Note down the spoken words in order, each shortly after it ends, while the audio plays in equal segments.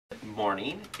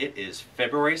morning. It is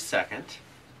February 2nd,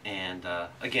 and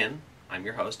again, I'm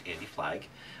your host, Andy Flagg,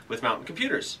 with Mountain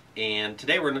Computers. And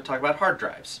today we're going to talk about hard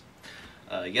drives.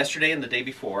 Yesterday and the day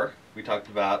before, we talked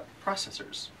about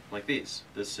processors, like these.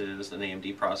 This is an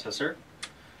AMD processor.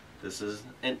 This is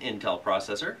an Intel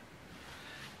processor.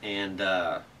 And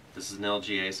this is an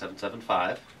LGA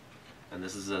 775. And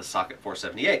this is a Socket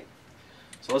 478.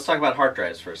 So let's talk about hard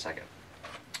drives for a second.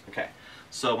 Okay,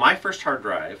 so my first hard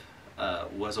drive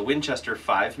was a Winchester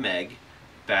 5 meg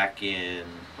back in,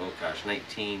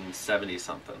 1970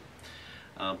 something.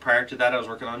 Prior to that I was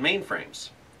working on mainframes.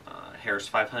 Harris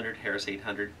 500, Harris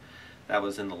 800, that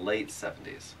was in the late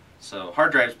 70s. So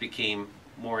hard drives became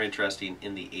more interesting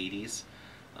in the 80s.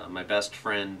 My best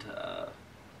friend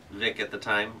Vic at the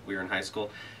time, we were in high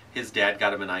school, his dad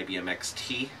got him an IBM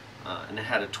XT and it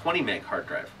had a 20 meg hard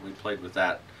drive. We played with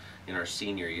that in our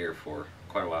senior year for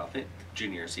quite a while. I think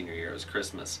junior or senior year, it was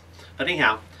Christmas. But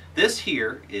anyhow, this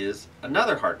here is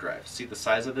another hard drive. See the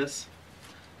size of this?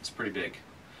 It's pretty big.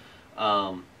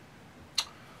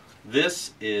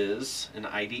 This is an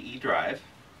IDE drive.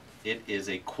 It is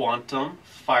a Quantum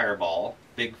Fireball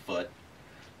Bigfoot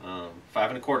 5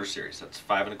 1/4 series. That's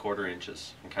 5 1/4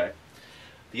 inches. Okay.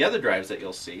 The other drives that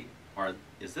you'll see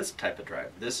is this type of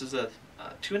drive. This is a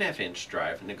 2.5 inch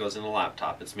drive, and it goes in a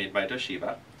laptop. It's made by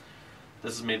Toshiba.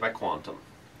 This is made by Quantum.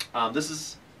 This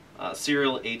is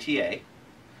serial ATA,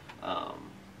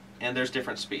 and there's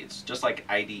different speeds. Just like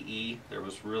IDE, there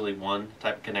was really one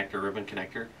type of connector, ribbon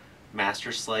connector,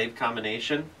 master-slave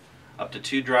combination, up to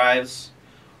 2 drives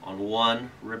on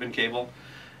one ribbon cable,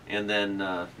 and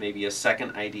then maybe a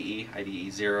second IDE,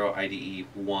 IDE 0, IDE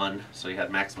 1, so you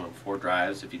had maximum 4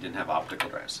 drives if you didn't have optical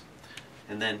drives.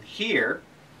 And then here,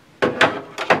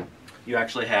 you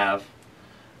actually have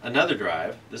another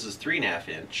drive. This is 3.5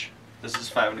 inch. This is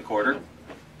 5 1/4.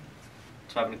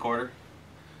 It's 5 1/4.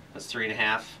 That's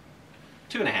 3.5.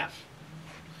 2.5.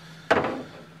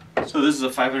 So this is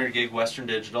a 500 gig Western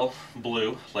Digital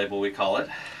Blue label, we call it.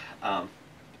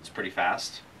 It's pretty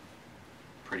fast.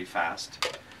 Pretty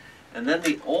fast. And then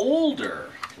the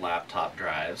older laptop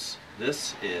drives.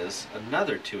 This is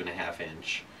another 2.5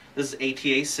 inch. This is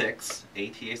ATA 6.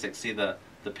 ATA 6. See the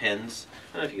pins?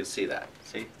 I don't know if you can see that.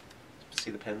 See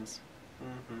the pins?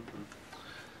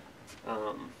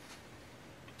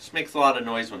 Just makes a lot of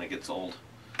noise when it gets old.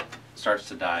 It starts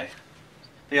to die.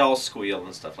 They all squeal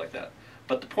and stuff like that.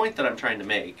 But the point that I'm trying to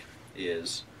make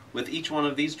is, with each one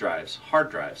of these drives, hard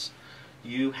drives,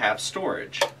 you have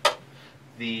storage.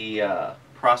 The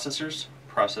processors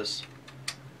process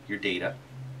your data,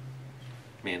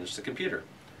 manage the computer.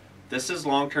 This is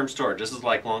long-term storage. This is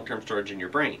like long-term storage in your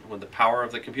brain. When the power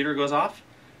of the computer goes off,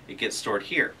 it gets stored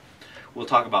here. We'll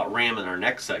talk about RAM in our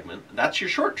next segment. That's your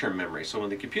short-term memory. So when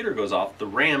the computer goes off, the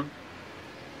RAM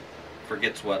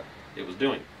forgets what it was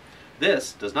doing.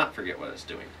 This does not forget what it's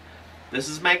doing. This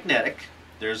is magnetic.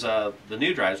 There's the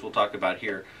new drives we'll talk about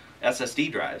here, SSD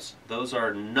drives. Those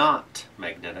are not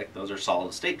magnetic. Those are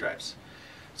solid-state drives.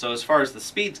 So as far as the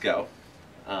speeds go,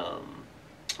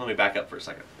 let me back up for a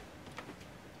second.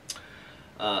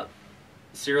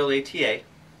 Serial ATA,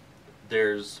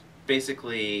 there's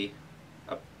basically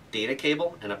a data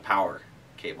cable and a power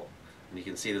cable. And you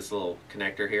can see this little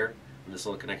connector here and this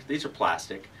little connector. These are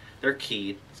plastic. They're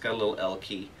keyed. It's got a little L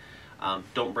key.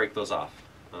 Don't break those off.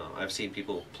 I've seen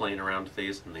people playing around with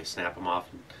these and they snap them off.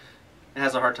 And it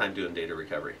has a hard time doing data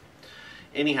recovery.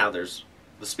 Anyhow, the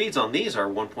speeds on these are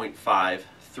 1.5,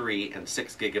 3, and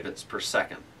 6 gigabits per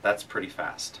second. That's pretty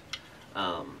fast.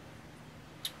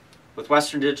 With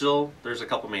Western Digital, there's a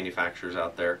couple manufacturers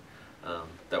out there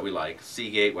that we like.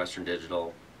 Seagate, Western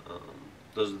Digital,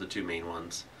 those are the two main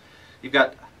ones. You've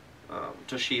got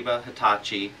Toshiba,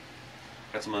 Hitachi,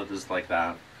 got some others like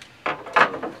that.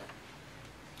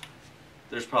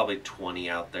 There's probably 20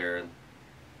 out there and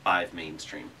 5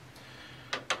 mainstream.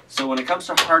 So when it comes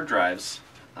to hard drives,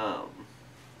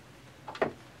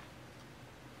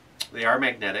 they are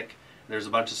magnetic. There's a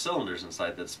bunch of cylinders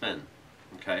inside that spin.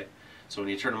 Okay, so when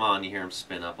you turn them on, you hear them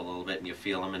spin up a little bit and you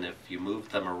feel them, and if you move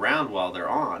them around while they're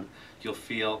on, you'll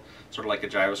feel sort of like a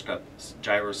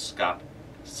gyroscopic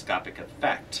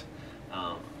effect.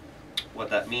 What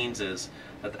that means is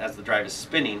that as the drive is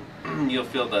spinning, you'll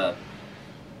feel the,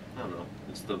 I don't know,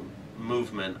 it's the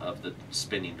movement of the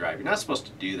spinning drive. You're not supposed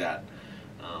to do that,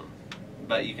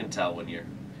 but you can tell when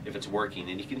if it's working,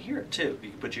 and you can hear it too. You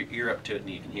can put your ear up to it and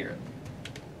you can hear it.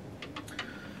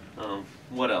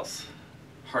 What else?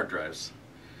 Hard drives.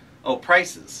 Oh,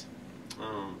 prices.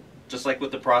 Just like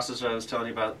with the processor I was telling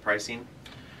you about pricing.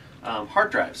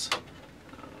 Hard drives.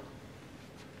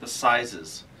 The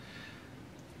sizes.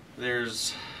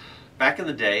 Back in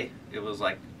the day, it was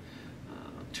like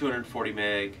 240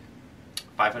 meg,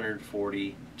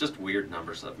 540, just weird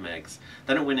numbers of megs.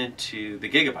 Then it went into the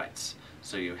gigabytes.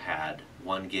 So you had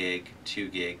 1 gig, 2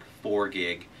 gig, 4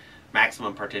 gig.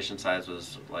 Maximum partition size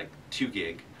was like 2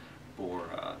 gig for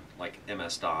like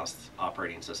MS-DOS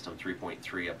operating system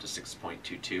 3.3 up to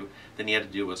 6.22. Then you had to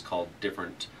do what's called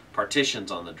different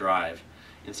partitions on the drive.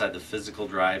 Inside the physical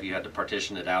drive, you had to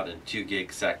partition it out in 2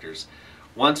 gig sectors.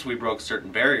 Once we broke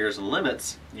certain barriers and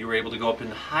limits, you were able to go up in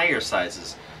higher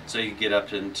sizes. So you get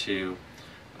up into,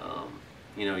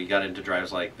 you know, you got into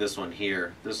drives like this one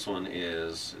here. This one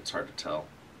is, it's hard to tell.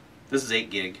 This is 8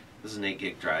 gig. This is an 8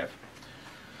 gig drive.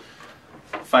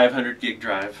 500 gig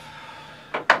drive.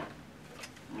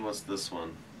 What's this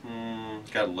one?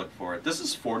 Gotta look for it. This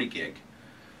is 40 gig.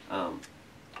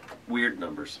 Weird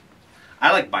numbers.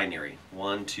 I like binary.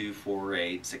 1, 2, 4,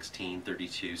 8, 16,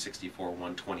 32, 64,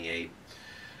 128,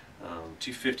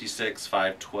 256,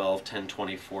 512,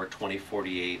 1024,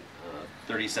 2048,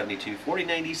 3072,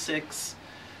 4096,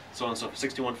 so on and so forth,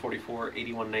 6144,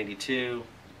 8192,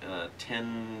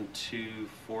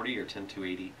 10240 or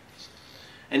 10280.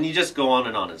 And you just go on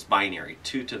and on. It's binary,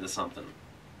 2 to the something.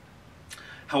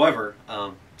 However,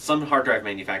 some hard drive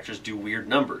manufacturers do weird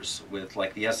numbers with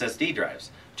like the SSD drives,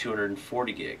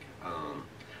 240 gig,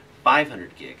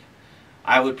 500 gig.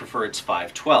 I would prefer it's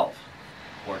 512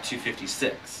 or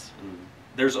 256. And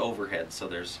there's overhead, so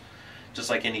there's, just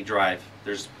like any drive,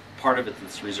 there's part of it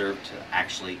that's reserved to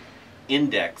actually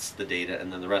index the data,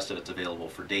 and then the rest of it's available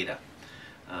for data.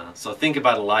 So think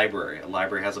about a library. A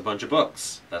library has a bunch of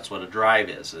books. That's what a drive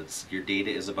is. Your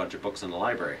data is a bunch of books in a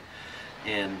library.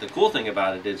 And the cool thing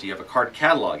about it is you have a card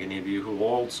catalog. Any of you who are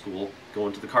old school, go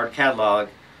into the card catalog,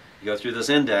 you go through this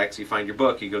index, you find your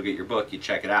book, you go get your book, you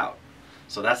check it out.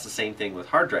 So that's the same thing with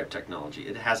hard drive technology.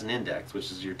 It has an index,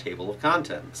 which is your table of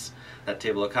contents. That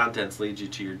table of contents leads you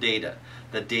to your data.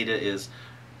 That data is,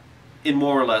 in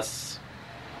more or less,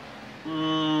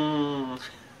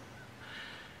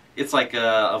 it's like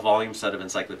a volume set of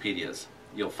encyclopedias.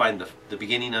 You'll find the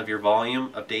beginning of your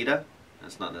volume of data.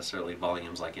 It's not necessarily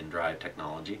volumes like in drive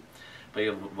technology, but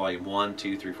you have volume 1,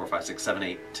 2, 3, 4, 5, 6, 7,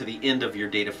 8 to the end of your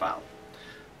data file.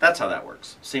 That's how that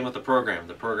works. Same with the program.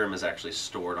 The program is actually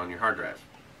stored on your hard drive.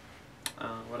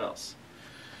 What else?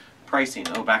 Pricing.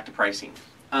 Oh, back to pricing.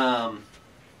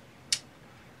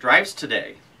 Drives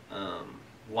today.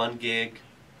 1 gig,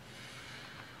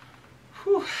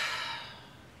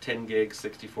 10 gig,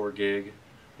 64 gig,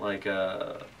 like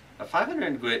a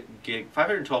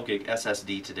 512 gig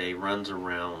SSD today runs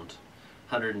around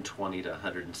 120 to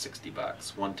 160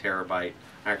 bucks. 1 terabyte,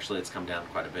 actually it's come down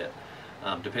quite a bit,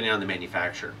 depending on the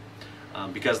manufacturer.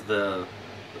 Because the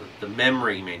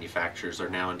memory manufacturers are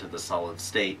now into the solid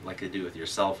state like they do with your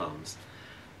cell phones.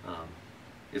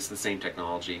 It's the same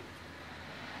technology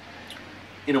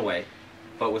in a way,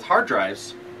 but with hard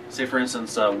drives, say for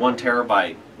instance 1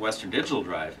 terabyte Western Digital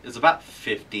drive is about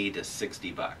 50 to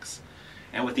 60 bucks.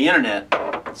 And with the internet,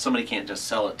 somebody can't just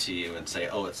sell it to you and say,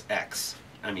 oh, it's X.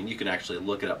 I mean, you can actually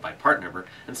look it up by part number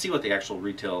and see what the actual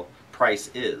retail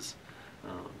price is.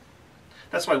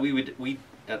 That's why we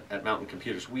at Mountain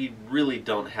Computers, we really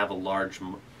don't have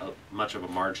much of a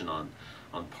margin on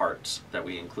parts that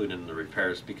we include in the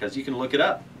repairs, because you can look it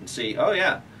up and see, oh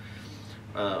yeah,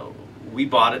 we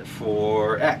bought it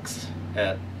for X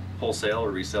at wholesale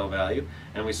or resale value,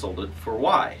 and we sold it for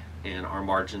Y, and our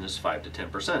margin is 5 to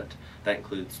 10%. That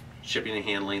includes shipping and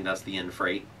handling, that's the end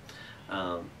freight,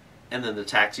 and then the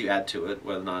tax you add to it,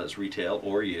 whether or not it's retail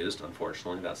or used.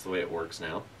 Unfortunately, that's the way it works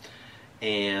now.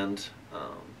 And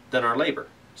then our labor.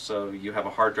 So you have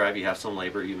a hard drive, you have some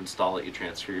labor, you install it, you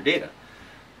transfer your data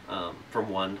from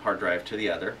one hard drive to the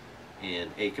other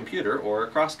in a computer or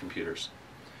across computers.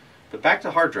 But back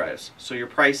to hard drives. So your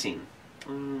pricing.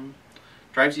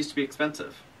 Drives used to be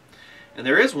expensive. And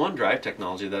there is one drive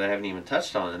technology that I haven't even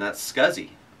touched on, and that's SCSI.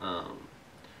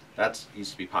 That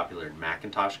used to be popular in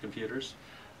Macintosh computers.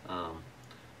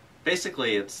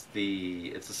 Basically, it's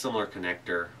a similar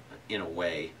connector in a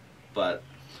way, but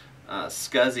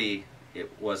SCSI, it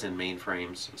was in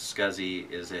mainframes. SCSI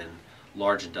is in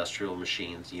large industrial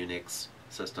machines, Unix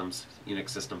systems, Unix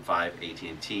System 5,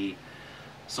 AT&T,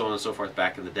 so on and so forth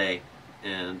back in the day.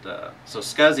 And so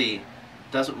SCSI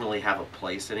doesn't really have a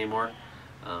place anymore.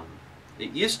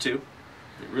 It used to.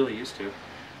 It really used to.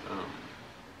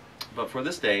 But for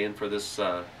this day and for this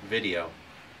video,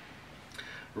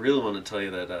 I really want to tell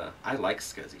you that I like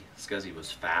SCSI. SCSI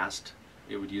was fast.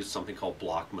 It would use something called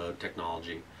block mode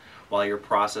technology. While your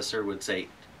processor would say,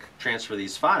 transfer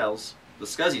these files, the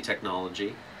SCSI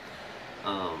technology,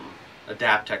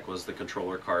 Adaptec was the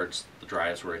controller cards, the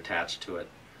drives were attached to it.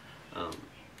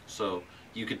 So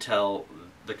you could tell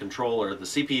the controller, the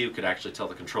CPU could actually tell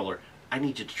the controller, I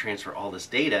need you to transfer all this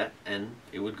data, and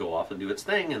it would go off and do its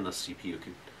thing, and the CPU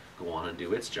could go on and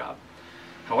do its job.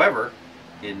 However,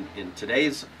 in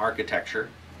today's architecture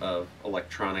of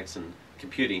electronics and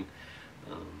computing,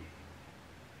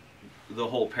 the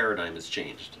whole paradigm has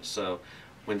changed. So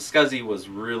when SCSI was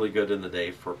really good in the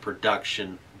day for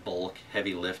production, bulk,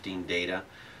 heavy lifting data,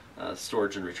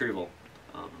 storage and retrieval,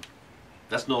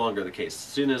 that's no longer the case.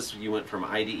 As soon as you went from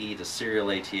IDE to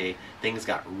serial ATA, things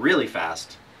got really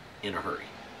fast in a hurry.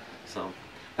 So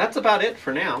that's about it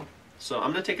for now. So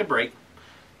I'm going to take a break.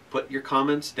 Put your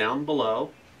comments down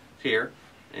below here,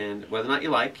 and whether or not you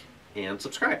like, and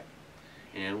subscribe.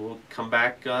 And we'll come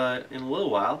back in a little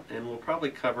while, and we'll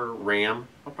probably cover RAM.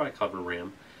 I'll probably cover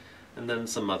RAM, and then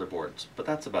some motherboards. But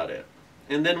that's about it.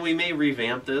 And then we may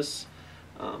revamp this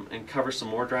and cover some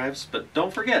more drives. But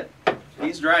don't forget,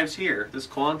 these drives here, this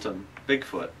Quantum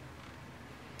Bigfoot,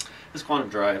 this Quantum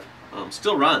drive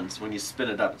still runs when you spin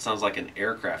it up. It sounds like an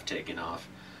aircraft taking off,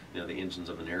 you know, the engines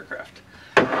of an aircraft.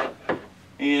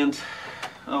 And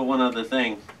oh, one other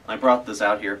thing, I brought this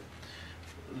out here.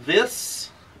 This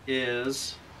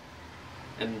is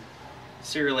a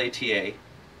serial ATA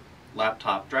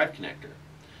laptop drive connector.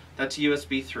 That's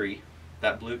USB 3.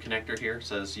 That blue connector here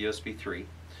says USB 3.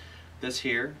 This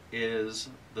here is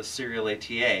the serial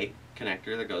ATA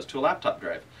connector that goes to a laptop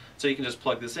drive. So you can just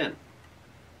plug this in.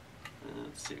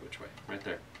 Let's see which way. Right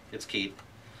there. It's keyed.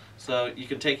 So you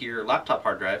can take your laptop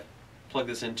hard drive, plug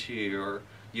this into your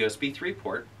USB 3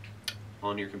 port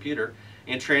on your computer,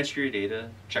 and transfer your data,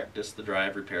 check disk the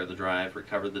drive, repair the drive,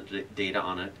 recover the data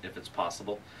on it if it's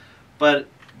possible. But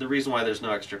the reason why there's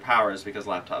no extra power is because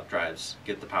laptop drives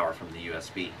get the power from the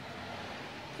USB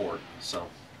port. So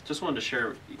just wanted to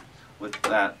share with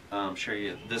that, share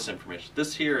you this information.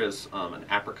 This here is an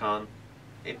Apricorn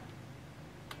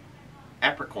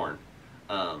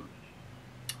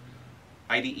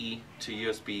IDE to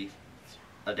USB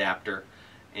adapter,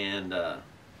 and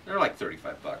they're like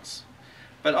 35 bucks.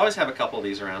 But always have a couple of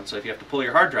these around, so if you have to pull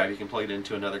your hard drive, you can plug it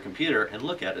into another computer and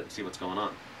look at it and see what's going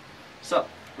on. So,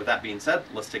 with that being said,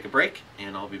 let's take a break,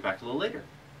 and I'll be back a little later.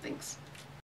 Thanks.